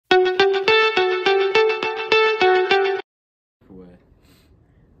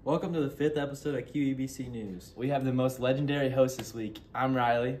Welcome to the 5th episode of QEBC News. We have the most legendary host this week. I'm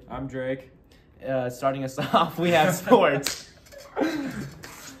Riley. I'm Drake. Starting us off, we have sports.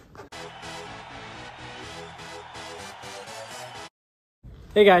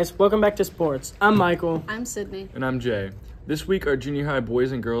 Hey guys, welcome back to sports. I'm Michael. I'm Sydney. And I'm Jay. This week, our junior high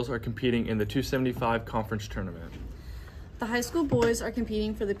boys and girls are competing in the 275 conference tournament. The high school boys are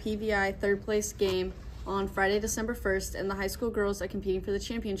competing for the PVI third place game on Friday, December 1st, and the high school girls are competing for the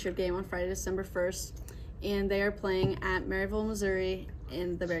championship game on Friday, December 1st, and they are playing at Maryville, Missouri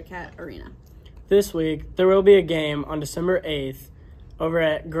in the Bearcat Arena. This week, there will be a game on December 8th over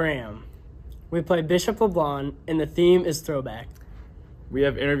at Graham. We play Bishop LeBlanc, and the theme is throwback. We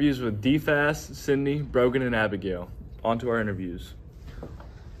have interviews with DFAS, Sydney, Brogan, and Abigail. On to our interviews.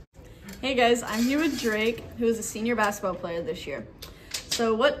 Hey guys, I'm here with Drake, who is a senior basketball player this year.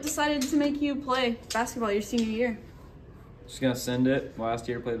 So what decided to make you play basketball your senior year? Just gonna send it. Last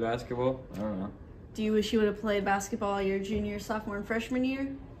year played basketball. I don't know. Do you wish you would have played basketball your junior, sophomore, and freshman year?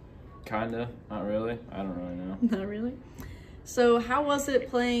 Kinda. Not really. I don't really know. Not really. So how was it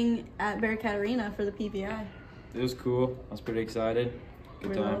playing at Bearcat Arena for the PVI? It was cool. I was pretty excited.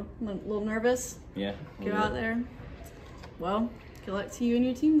 Good time. A little nervous? Yeah. Go out there. Well, good luck to you and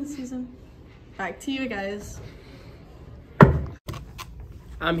your team this season. Back to you guys.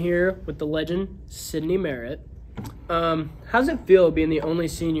 I'm here with the legend, Sydney Merritt. How's it feel being the only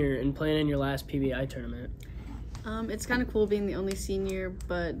senior and playing in your last PVI tournament? It's kind of cool being the only senior,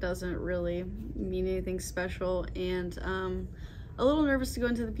 but doesn't really mean anything special. And a little nervous to go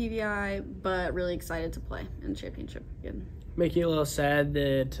into the PVI, but really excited to play in the championship again. Make you a little sad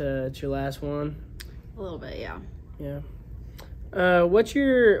that it's your last one? A little bit, yeah. Yeah. What's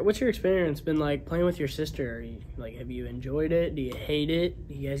your experience been like playing with your sister? Have you enjoyed it? Do you hate it?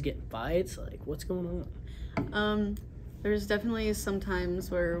 Do you guys get in fights? What's going on? There's definitely some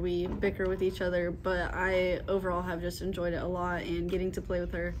times where we bicker with each other, but I overall have just enjoyed it a lot, and getting to play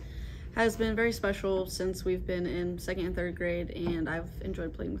with her has been very special since we've been in 2nd and 3rd grade, and I've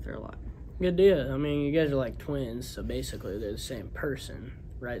enjoyed playing with her a lot. Good deal. I mean, you guys are like twins, so basically they're the same person,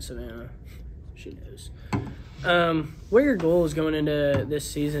 right, Savannah? She knows. What are your goals going into this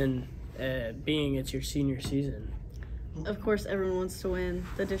season, being it's your senior season? Of course, everyone wants to win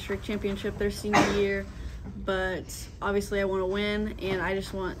the district championship their senior year, but obviously I want to win, and I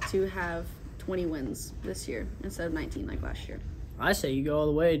just want to have 20 wins this year instead of 19 like last year. I say you go all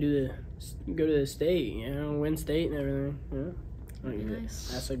the way, go to the state, win state and everything. Yeah.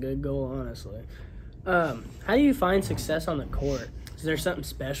 Nice. That's a good goal, honestly. How do you find success on the court? Is there something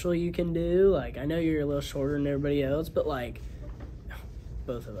special you can do? I know you're a little shorter than everybody else, but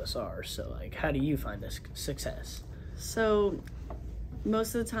both of us are. So how do you find this success? So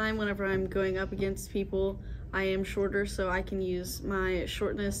most of the time whenever I'm going up against people, I am shorter, so I can use my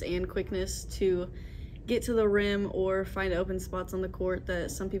shortness and quickness to get to the rim or find open spots on the court that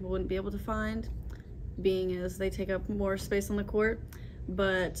some people wouldn't be able to find, being as they take up more space on the court.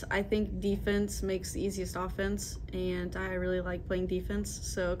 But I think defense makes the easiest offense, and I really like playing defense,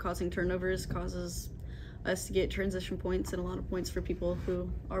 so causing turnovers causes us to get transition points and a lot of points for people who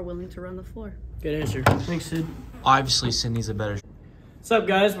are willing to run the floor. Good answer. Thanks, Sid. Obviously, Sydney's a better. What's up,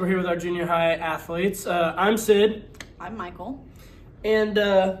 guys? We're here with our junior high athletes. I'm Sid. I'm Michael. And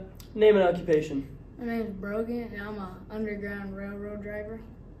name and occupation. My name is Brogan, and I'm an underground railroad driver.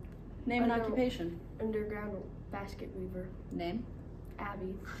 Name and occupation. Underground basket weaver. Name.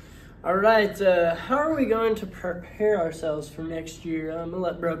 Abby. All right, how are we going to prepare ourselves for next year? I'm going to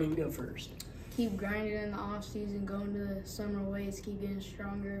let Brogan go first. Keep grinding in the off season, going to the summer weights, keep getting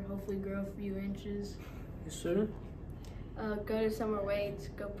stronger, hopefully grow a few inches. Yes, sir. Go to summer weights,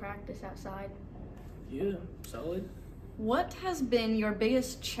 go practice outside. Yeah, solid. What has been your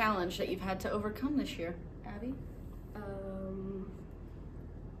biggest challenge that you've had to overcome this year, Abby?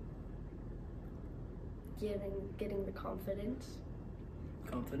 Getting the confidence.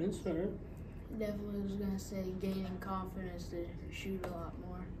 Confidence, all right. Definitely was gonna say gaining confidence to shoot a lot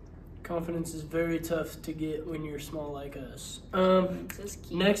more. Confidence is very tough to get when you're small like us. Confidence is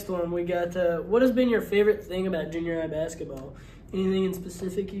key. Next one, we got, what has been your favorite thing about junior high basketball? Anything in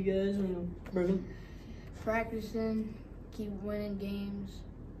specific, you guys? Brogan? Practicing, keep winning games.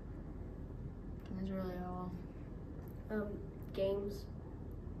 That's really all. Games.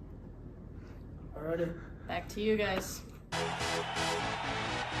 Alrighty. Back to you guys.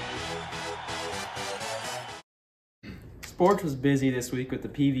 Sports was busy this week with the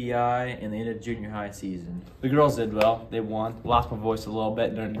PVI and the end of junior high season. The girls did well. They won. Lost my voice a little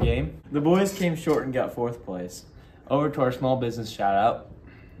bit during the game. The boys came short and got 4th place. Over to our small business shout out.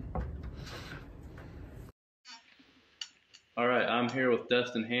 All right, I'm here with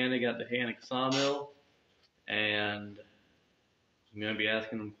Dustin Hannig at the Hannig Sawmill, and I'm going to be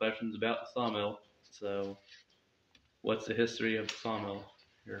asking him questions about the sawmill. So, what's the history of the sawmill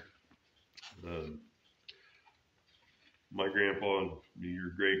here? My grandpa and your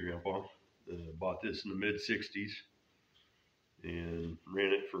great grandpa bought this in the mid 60s and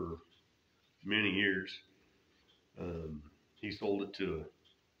ran it for many years. He sold it to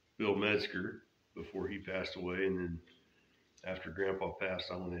Bill Metzger before he passed away, and then after Grandpa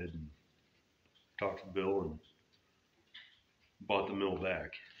passed, I went ahead and talked to Bill and bought the mill back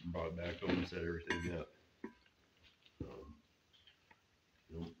and brought it back home and set everything up.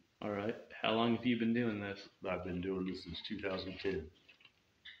 All right. How long have you been doing this? I've been doing this since 2010.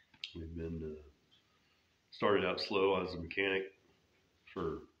 We've been started out slow. I was a mechanic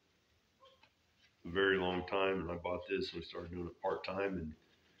for a very long time, and I bought this and we started doing it part-time,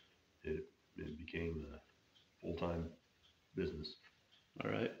 and it became a full-time business.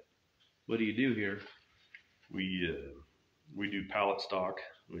 All right. What do you do here? We do pallet stock,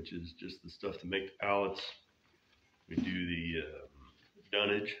 which is just the stuff to make the pallets. We do the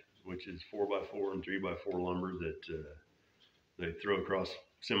dunnage, which is 4x4 and 3x4 lumber that they throw across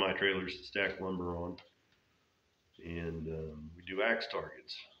semi-trailers to stack lumber on. And we do axe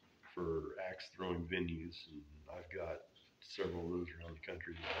targets for axe throwing venues, and I've got several of those around the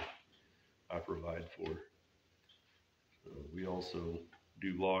country that I provide for. We also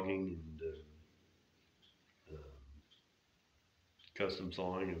do logging and custom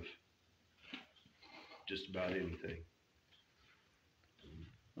sawing of just about anything.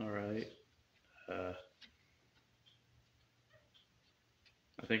 All right. I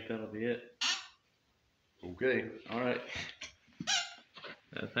think that'll be it. Okay. All right.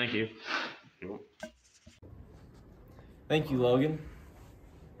 Thank you. Yep. Thank you, Logan.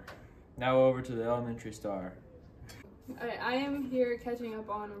 Now over to the elementary star. Alright, I am here catching up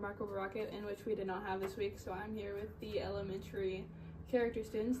on Remarkable Rocket, in which we did not have this week, so I'm here with the elementary character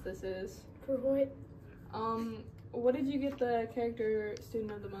students. This is Purhoit. What did you get the character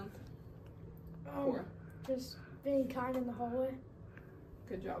student of the month for? Just being kind in the hallway.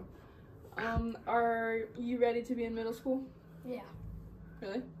 Good job. Are you ready to be in middle school? Yeah.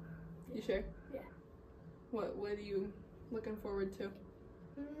 Really? You sure? Yeah. What are you looking forward to?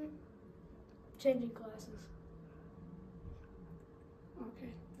 Changing classes.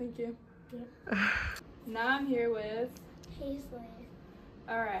 Okay, thank you. Yeah. Now I'm here with Paisley.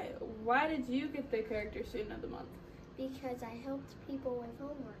 Alright, why did you get the character student of the month? Because I helped people with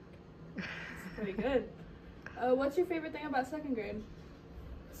homework. That's pretty good. What's your favorite thing about second grade?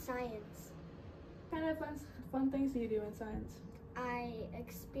 Science. What kind of fun things do you do in science? I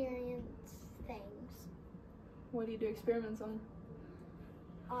experience things. What do you do experiments on?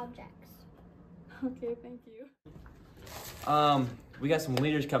 Objects. Okay, thank you. We got some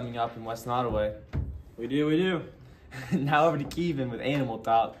leaders coming up in West Nodaway. We do. Now over to Kevin with Animal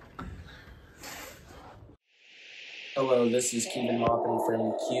Talk. Hello, this is Keegan Maupin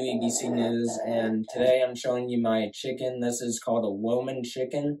from QEBC News, and today I'm showing you my chicken. This is called a Woman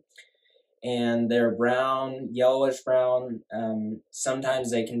chicken, and they're brown, yellowish brown. Sometimes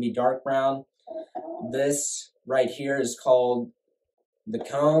they can be dark brown. This right here is called the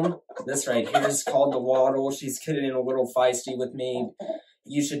comb. This right here is called the waddle. She's getting a little feisty with me.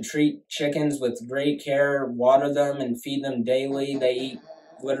 You should treat chickens with great care, water them and feed them daily. They eat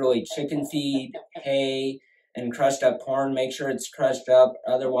literally chicken feed, hay, and crushed up corn. Make sure it's crushed up,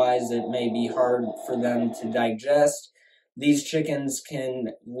 otherwise it may be hard for them to digest. These chickens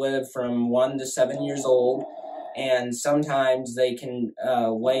can live from 1 to 7 years old, and sometimes they can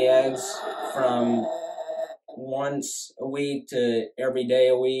lay eggs from once a week to every day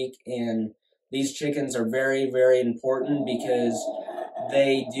a week. And these chickens are very, very important because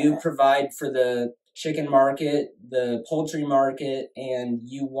they do provide for the chicken market, the poultry market, and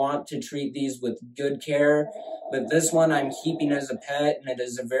you want to treat these with good care. But this one I'm keeping as a pet, and it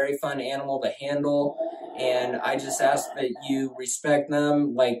is a very fun animal to handle, and I just ask that you respect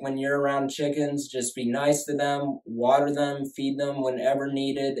them. Like when you're around chickens, just be nice to them, water them, feed them whenever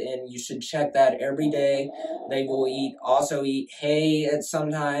needed, and you should check that every day. They will also eat hay at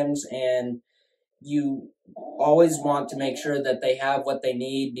sometimes, and you always want to make sure that they have what they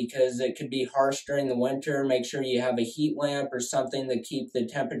need because it could be harsh during the winter. Make sure you have a heat lamp or something to keep the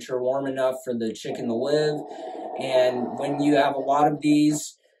temperature warm enough for the chicken to live. And when you have a lot of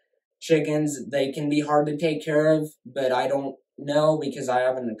these chickens, they can be hard to take care of, but I don't know because I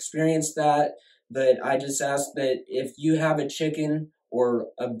haven't experienced that. But I just ask that if you have a chicken or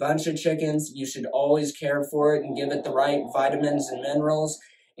a bunch of chickens, you should always care for it and give it the right vitamins and minerals.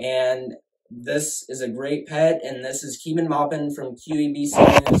 And This is a great pet, and this is Quitman Moppin from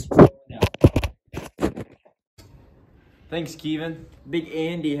QEBC News. Thanks, Kevin. Big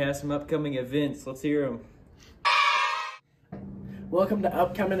Andy has some upcoming events. Let's hear them. Welcome to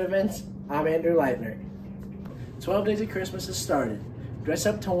Upcoming Events. I'm Andrew Leitner. 12 Days of Christmas has started. Dress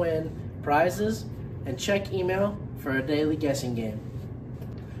up to win prizes and check email for a daily guessing game.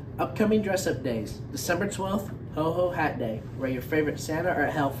 Upcoming dress up days. December 12th, Ho Ho Hat Day. Wear your favorite Santa or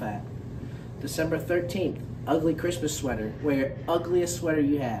elf hat. December 13th, Ugly Christmas Sweater. Wear your ugliest sweater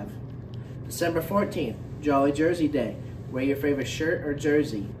you have. December 14th, Jolly Jersey Day. Wear your favorite shirt or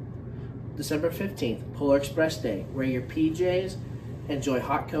jersey. December 15th, Polar Express Day. Wear your PJs. Enjoy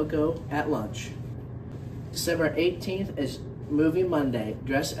hot cocoa at lunch. December 18th is Movie Monday.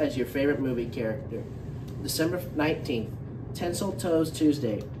 Dress as your favorite movie character. December 19th, Tinsel Toes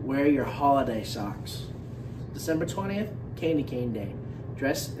Tuesday. Wear your holiday socks. December 20th, Candy Cane Day.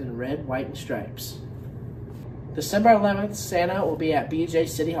 Dress in red, white, and stripes. December 11th, Santa will be at BJ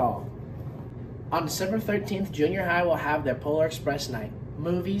City Hall. On December 13th, Junior High will have their Polar Express night.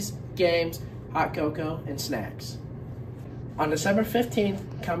 Movies, games, hot cocoa, and snacks. On December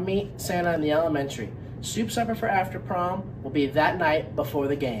 15th, come meet Santa in the elementary. Soup supper for after prom will be that night before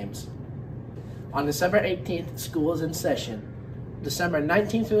the games. On December 18th, school is in session. December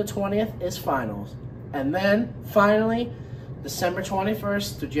 19th through the 20th is finals. And then, finally, December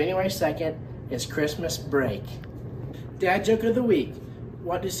 21st through January 2nd is Christmas break. Dad joke of the week.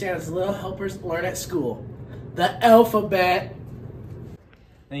 What do Santa's little helpers learn at school? The alphabet.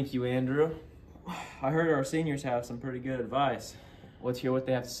 Thank you, Andrew. I heard our seniors have some pretty good advice. Let's hear what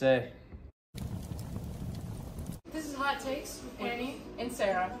they have to say. This is Hot Takes with Annie and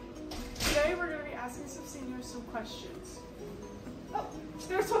Sarah. Today we're going to be asking some seniors some questions. Oh,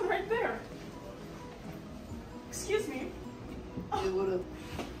 there's one right there. Excuse me. Oh.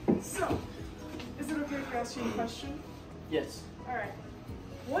 So, is it okay if I ask you a question? Yes. Alright.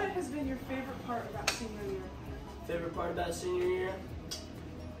 What has been your favorite part about senior year? Favorite part about senior year?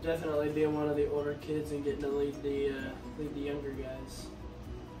 Definitely being one of the older kids and getting to lead the younger guys.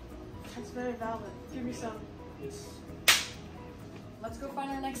 That's very valid. Give me some. Yes. Let's go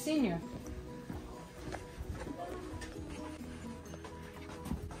find our next senior.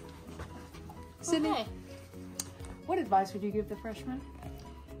 Sydney, Okay. what advice would you give the freshmen?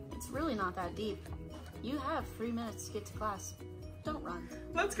 It's really not that deep. You have 3 minutes to get to class. Don't run.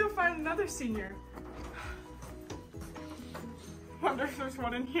 Let's go find another senior. Wonder if there's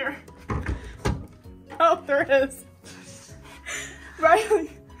one in here. Oh, there is. Riley,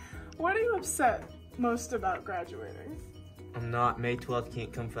 what are you upset most about graduating? I'm not. May 12th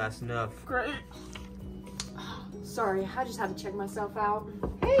can't come fast enough. Great. Sorry, I just had to check myself out.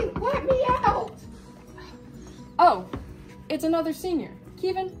 Hey, let me out! Oh, it's another senior.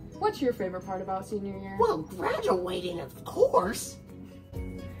 Kevin, what's your favorite part about senior year? Well, graduating, of course.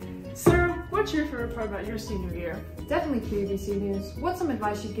 Sarah, what's your favorite part about your senior year? Definitely QEBC News. What's some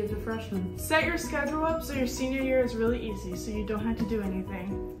advice you'd give to freshmen? Set your schedule up so your senior year is really easy, so you don't have to do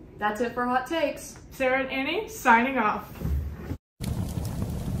anything. That's it for Hot Takes. Sarah and Annie, signing off.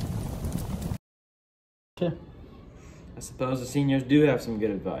 I suppose the seniors do have some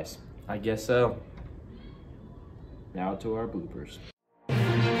good advice. I guess so. Now to our bloopers.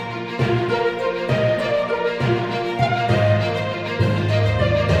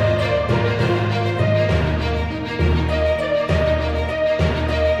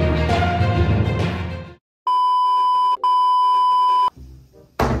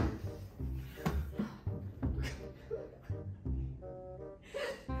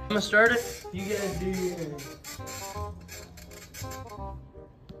 I'm gonna start it. You guys do yours.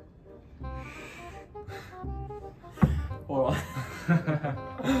 Hold on.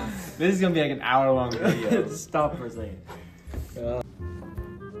 This is gonna be like an hour-long video. Stop for a second.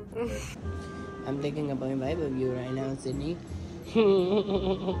 I'm thinking about my review right now, Sydney.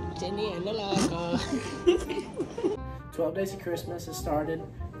 Sydney and the logo. 12 Days of Christmas has started.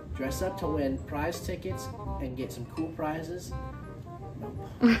 Dress up to win prize tickets and get some cool prizes.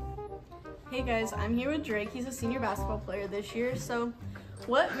 Nope. Hey guys, I'm here with Drake. He's a senior basketball player this year. So,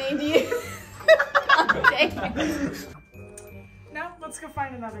 what made you? Okay. Now, let's go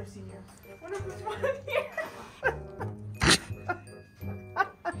find another senior. What if there's one here?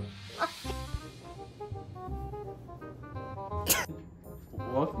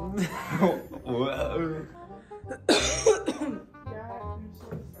 What?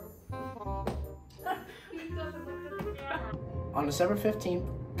 On December 15th,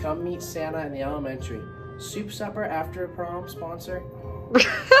 come meet Santa in the elementary. Soup supper after prom sponsor.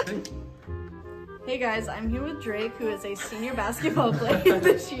 Hey guys, I'm here with Drake, who is a senior basketball player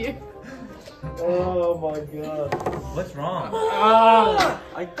this year. Oh my god. What's wrong?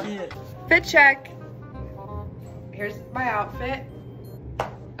 I can't. Fit check. Here's my outfit.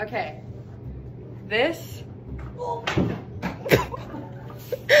 Okay. This. Okay.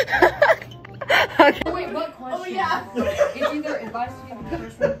 Oh, wait, what question? Oh, yeah. It's either advice to give the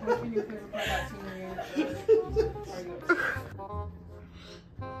freshman question your favorite part about senior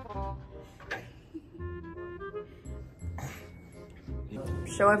year.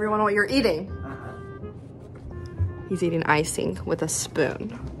 Show everyone what you're eating. He's eating icing with a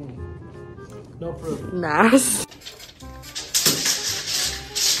spoon. No proof. Nice.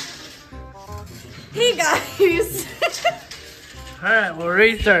 Hey guys. All right, we'll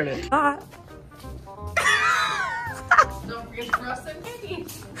restart it. Don't forget to brush them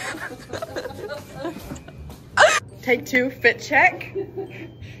cookies. Take 2, fit check.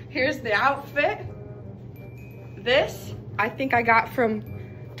 Here's the outfit. This, I think I got from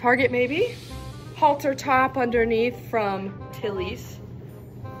Target maybe. Halter top underneath from Tilly's.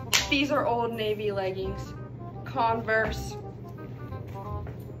 These are Old Navy leggings. Converse.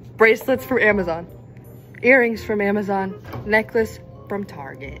 Bracelets from Amazon. Earrings from Amazon. Necklace from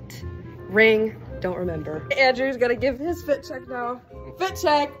Target. Ring, don't remember. Andrew's gonna give his fit check now. Fit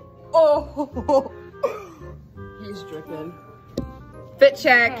check. Oh, he's dripping. Fit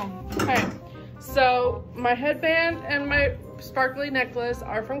check. Okay, so my headband and my sparkly necklace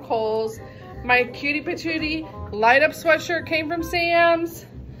are from Kohl's. My cutie patootie light up sweatshirt came from Sam's.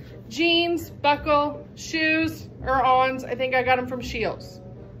 Jeans, buckle, shoes, or ons, I think I got them from Shields.